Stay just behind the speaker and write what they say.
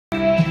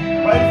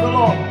Praise the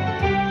Lord.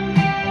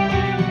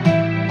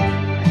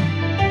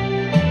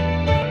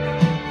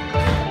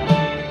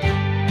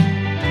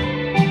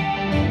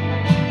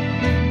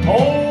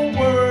 Oh,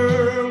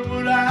 where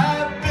would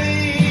I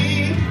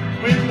be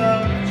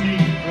without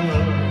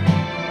Jesus?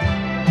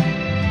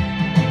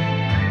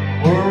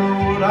 Where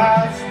would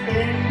I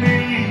spend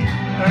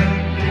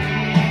eternity?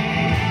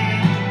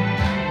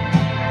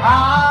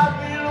 I'd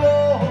be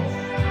lost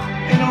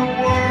in a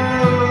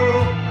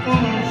world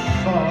full of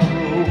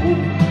sorrow.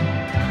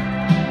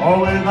 Oh,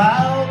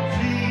 without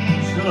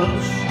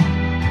Jesus,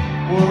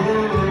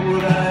 where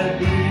would I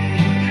be?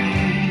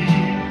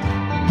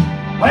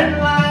 When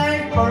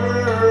life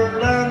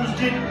burdens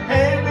get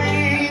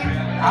heavy,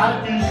 I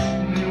just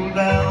kneel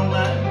down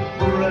and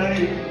pray.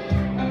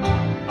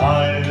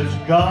 I ask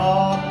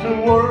God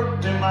to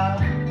work in my,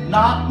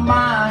 not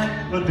mine,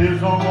 but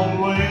His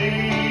own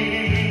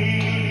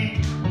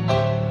way.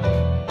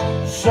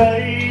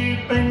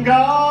 Safe in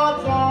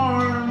God's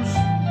arms,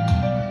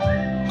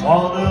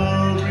 what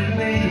a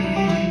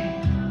relief.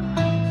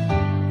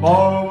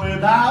 For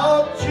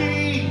without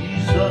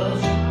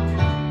Jesus,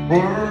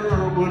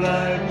 where would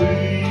I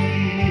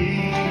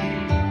be?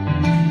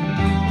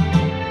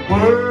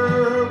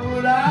 Where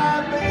would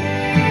I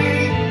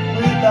be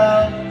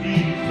without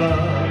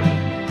Jesus?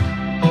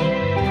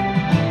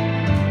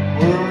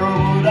 Where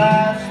would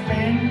I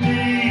spend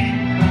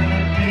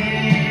eternity?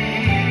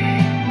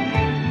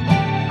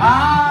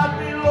 I'd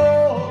be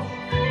lost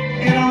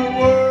in a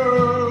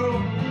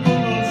world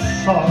full of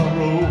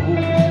sorrow.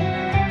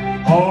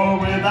 For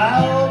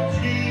without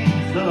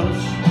Jesus,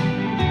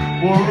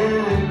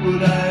 where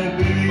would I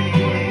be?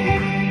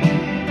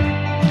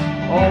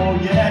 Oh,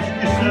 you ask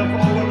yourself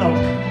over and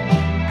over,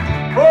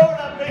 where would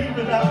I be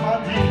without my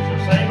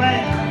Jesus?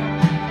 Amen.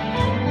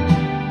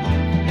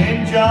 In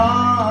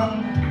John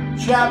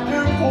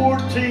chapter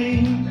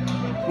 14,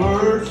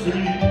 verses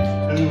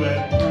 2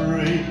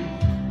 and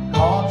 3,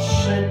 God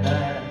said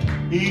that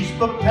He's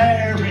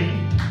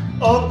preparing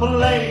a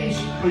place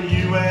for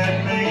you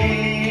and me.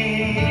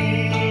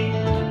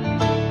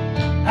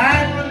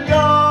 And with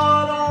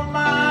God on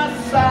my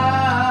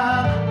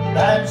side,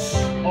 that's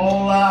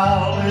all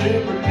I'll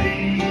ever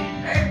need.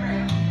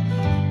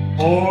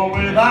 For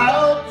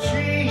without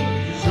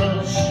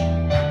Jesus,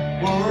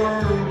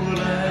 where would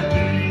I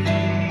be?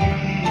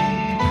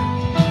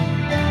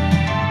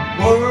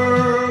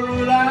 Where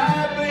would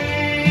I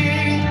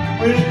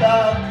be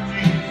without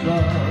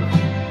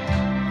Jesus?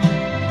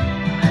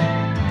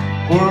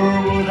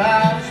 Where would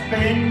I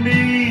spend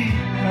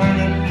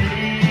eternity?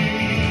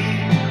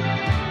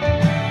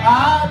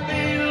 I'd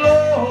be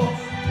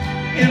lost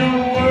in a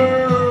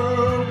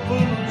world full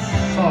of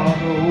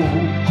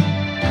sorrow.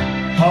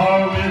 For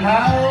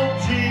without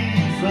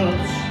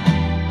Jesus,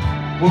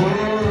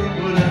 where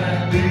would I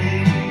be?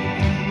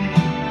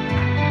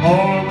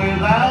 For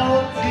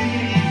without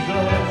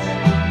Jesus,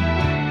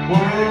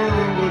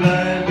 where would I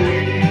be?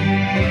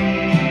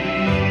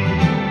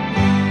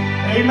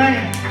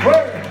 Amen.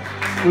 Where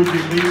would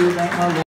you be without my Lord?